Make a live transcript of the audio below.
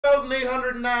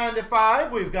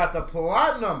$2,895. We've got the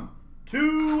Platinum.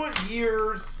 2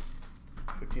 years.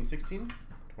 15, 16,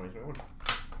 20, 21.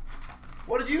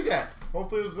 What did you get?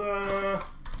 Hopefully it was,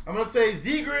 I'm going to say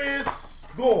Zegras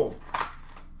Gold.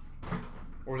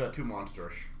 Or is that too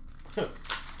monsterish?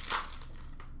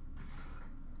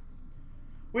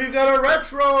 We've got a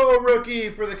retro rookie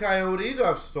for the Coyotes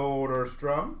of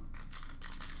Soderstrom.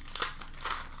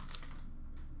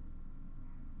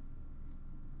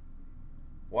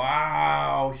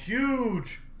 Wow,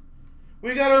 huge.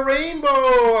 We got a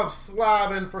rainbow of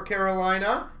Slavin for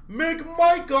Carolina.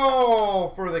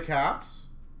 McMichael for the Caps.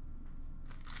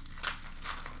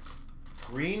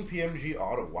 Green PMG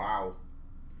auto. Wow.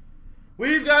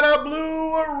 We've got a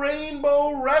blue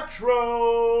rainbow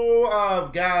retro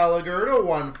of Gallagher to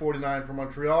 149 for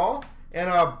Montreal. And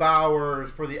a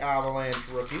Bowers for the Avalanche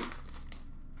rookie.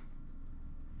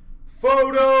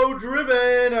 Photo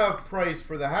driven of Price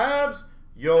for the Habs.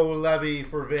 Yo Levy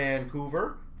for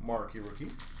Vancouver. Marquee rookie.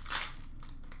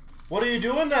 What are you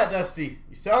doing that, Dusty?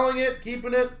 You selling it?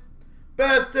 Keeping it?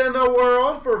 Best in the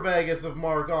world for Vegas of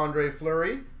Marc-Andre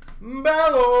Fleury.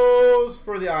 Bellows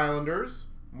for the Islanders.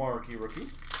 Marquee rookie.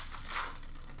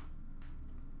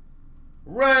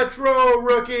 Retro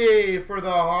rookie for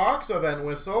the Hawks of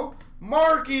Entwistle.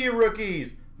 Marquee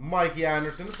rookies. Mikey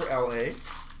Anderson for LA.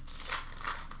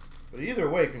 But either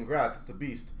way, congrats. It's a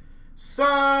beast.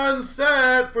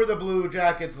 Sunset for the Blue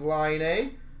Jackets, Line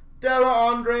A.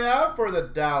 Della Andrea for the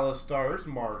Dallas Stars,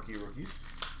 marquee rookies.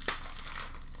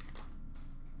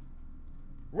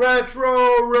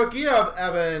 Retro rookie of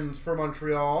Evans for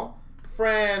Montreal.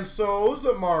 Francouz,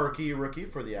 a marquee rookie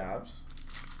for the Avs.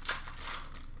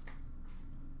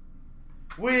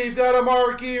 We've got a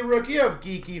marquee rookie of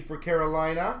Geeky for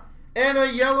Carolina. And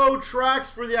a yellow tracks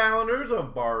for the Islanders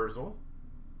of Barzal.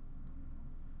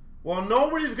 Well,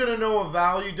 nobody's going to know a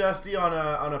value, Dusty, on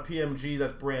a PMG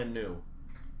that's brand new.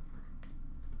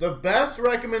 The best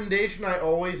recommendation I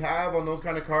always have on those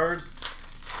kind of cards,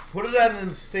 put it at an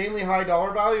insanely high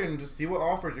dollar value and just see what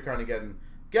offers you're kind of getting.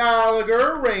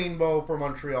 Gallagher, rainbow for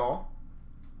Montreal.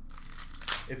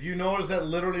 If you notice that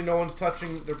literally no one's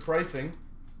touching their pricing,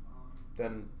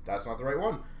 then that's not the right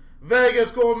one.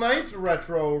 Vegas Gold Knights,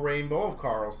 retro rainbow of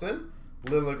Carlson.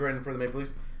 Liljegren for the Maple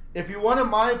Leafs. If you wanted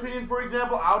my opinion, for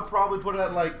example, I would probably put it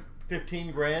at like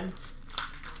 15 grand.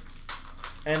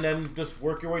 And then just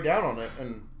work your way down on it.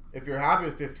 And if you're happy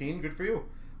with 15, good for you.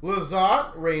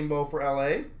 Lizotte, rainbow for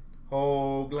LA.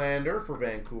 Hoglander for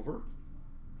Vancouver.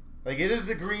 Like, it is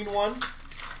the green one.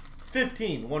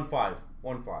 15, 1-5,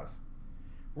 1-5.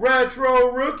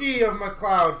 Retro rookie of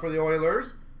McLeod for the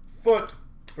Oilers. Foot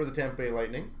for the Tampa Bay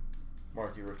Lightning.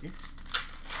 Marquee rookie.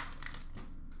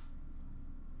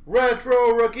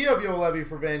 Retro rookie of Yo Levy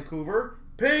for Vancouver.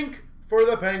 Pink for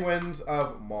the Penguins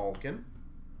of Malkin.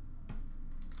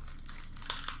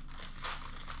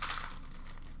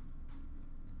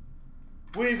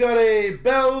 We've got a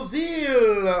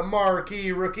Belzile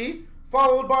marquee rookie,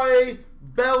 followed by a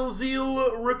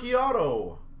Belzile rookie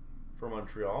auto for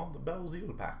Montreal. The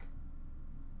Belzile pack.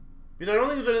 Because I don't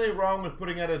think there's anything wrong with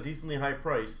putting at a decently high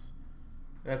price.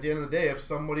 And at the end of the day, if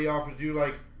somebody offers you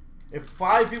like, if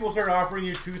 5 people start offering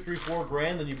you 2, 3, 4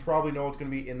 grand, then you probably know it's going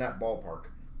to be in that ballpark.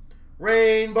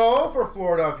 Rainbow for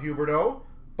Florida of Huberdeau.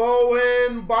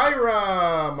 Bowen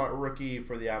Byram, rookie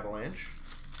for the Avalanche.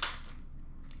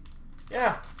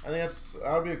 Yeah, I think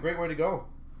that would be a great way to go.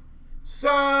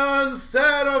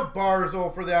 Sunset of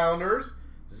Barzal for the Islanders.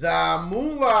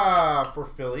 Zamula for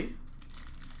Philly.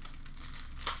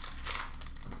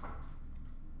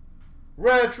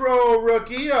 Retro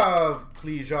rookie of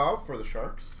Klejov for the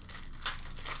Sharks.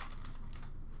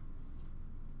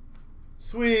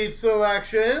 Sweet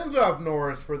selections of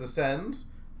Norris for the Sens.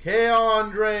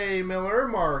 Keandre Miller,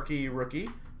 marquee rookie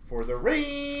for the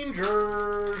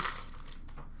Rangers.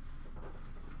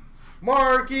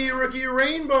 Marquee rookie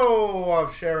rainbow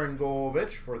of Sharon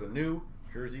Govich for the New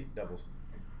Jersey Devils.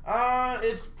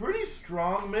 It's pretty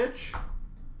strong, Mitch.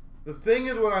 The thing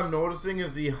is, what I'm noticing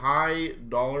is the high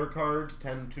dollar cards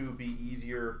tend to be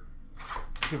easier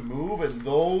to move, and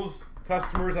those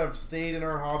customers have stayed in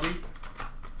our hobby.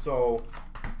 So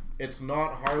it's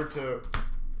not hard to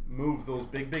move those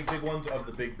big ones of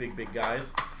the big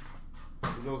guys.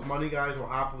 Those money guys will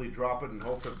happily drop it and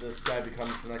hope that this guy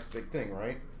becomes the next big thing,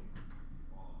 right?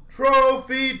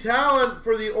 Trophy talent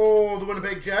for the old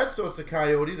Winnipeg Jets, so it's the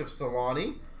Coyotes of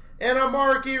Solani. And a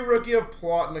marquee rookie of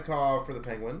Plotnikov for the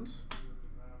Penguins.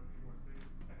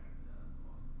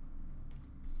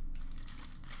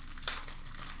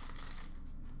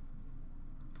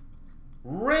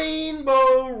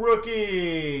 Rainbow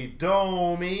rookie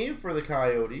Domi for the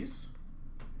Coyotes.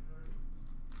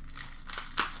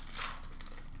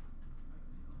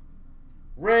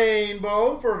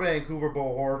 Rainbow for Vancouver,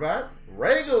 Bo Horvat.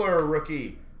 Regular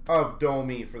rookie of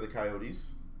Domi for the Coyotes.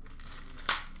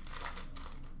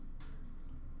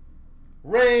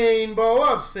 Rainbow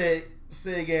of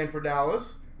Sagan for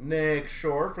Dallas. Nick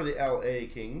Shore for the LA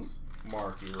Kings.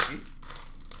 Marquee rookie.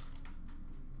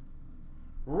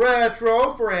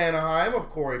 Retro for Anaheim of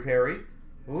Corey Perry.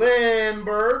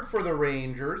 Lindbergh for the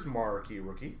Rangers. Marquee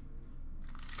rookie.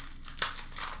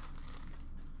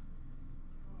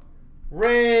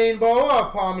 Rainbow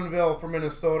of Pominville for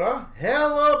Minnesota.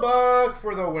 Hellebuck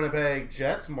for the Winnipeg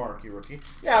Jets. Marquee rookie.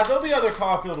 Yeah, there'll be other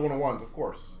Caulfield 101s, of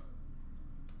course.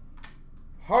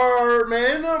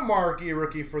 Hartman, Marquee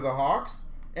rookie for the Hawks.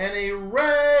 And a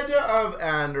red of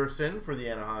Anderson for the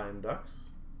Anaheim Ducks.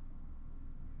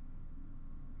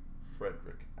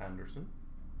 Frederick Anderson.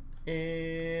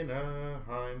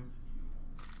 Anaheim.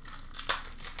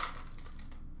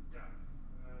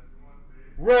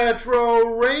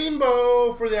 Retro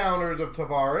Rainbow for the Islanders of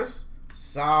Tavares.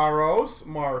 Saros,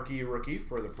 Marquee rookie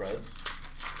for the Preds.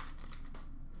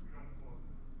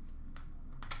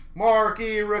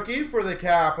 Marquee rookie for the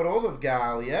Capitals of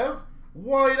Galiev.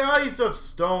 White ice of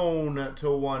Stone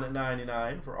to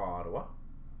 199 for Ottawa.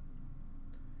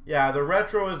 Yeah, the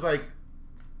retro is like,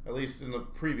 at least in the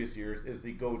previous years, is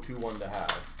the go-to one to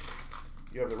have.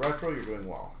 You have the retro, you're doing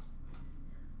well.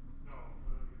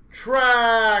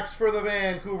 Tracks for the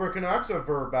Vancouver Canucks of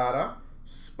Verbata.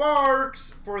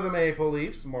 Sparks for the Maple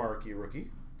Leafs, Marquee rookie.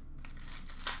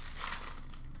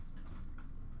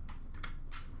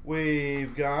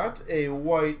 We've got a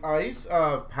white ice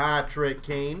of Patrick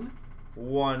Kane,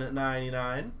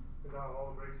 199. Is that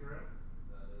all the breaks you're in?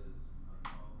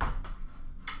 That is.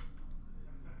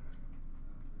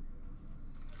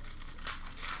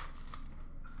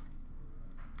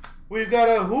 We've got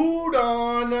a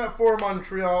Houdon for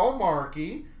Montreal,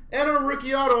 Marquee, and a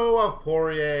rookie auto of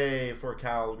Poirier for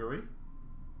Calgary.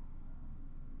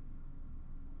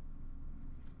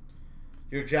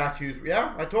 Your Jack Hughes.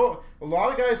 Yeah, I told a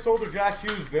lot of guys sold their Jack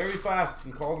Hughes very fast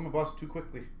and called him a bust too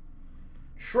quickly.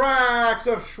 Tracks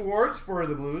of Schwartz for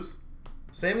the Blues.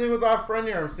 Same thing with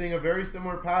Lafreniere. I'm seeing a very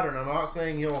similar pattern. I'm not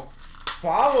saying he'll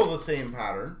follow the same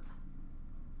pattern.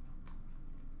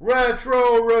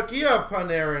 Retro rookie of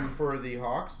Panarin for the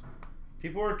Hawks.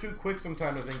 People are too quick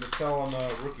sometimes, I think, to sell on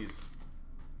the rookies.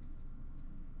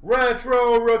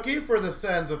 Retro rookie for the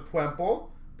Sens of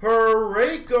Puempel.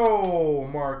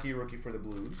 Parayko, Marquee rookie for the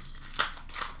Blues.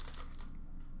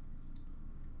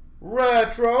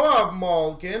 Retro of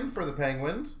Malkin for the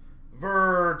Penguins.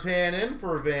 Virtanen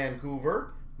for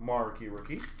Vancouver, Marquee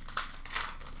rookie.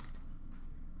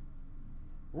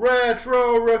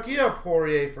 Retro rookie of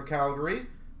Poirier for Calgary.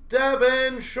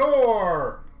 Devin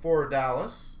Shore for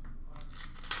Dallas.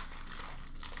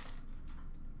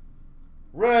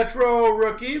 Retro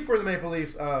rookie for the Maple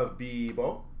Leafs of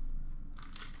Bebo.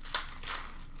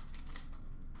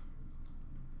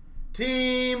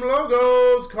 Team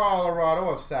logos, Colorado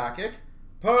of Sakic.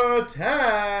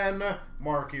 Patan,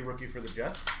 Marquee rookie for the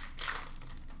Jets.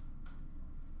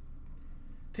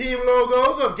 Team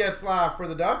logos of Getzlaf for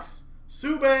the Ducks.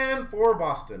 Subban for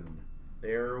Boston.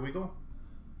 There we go.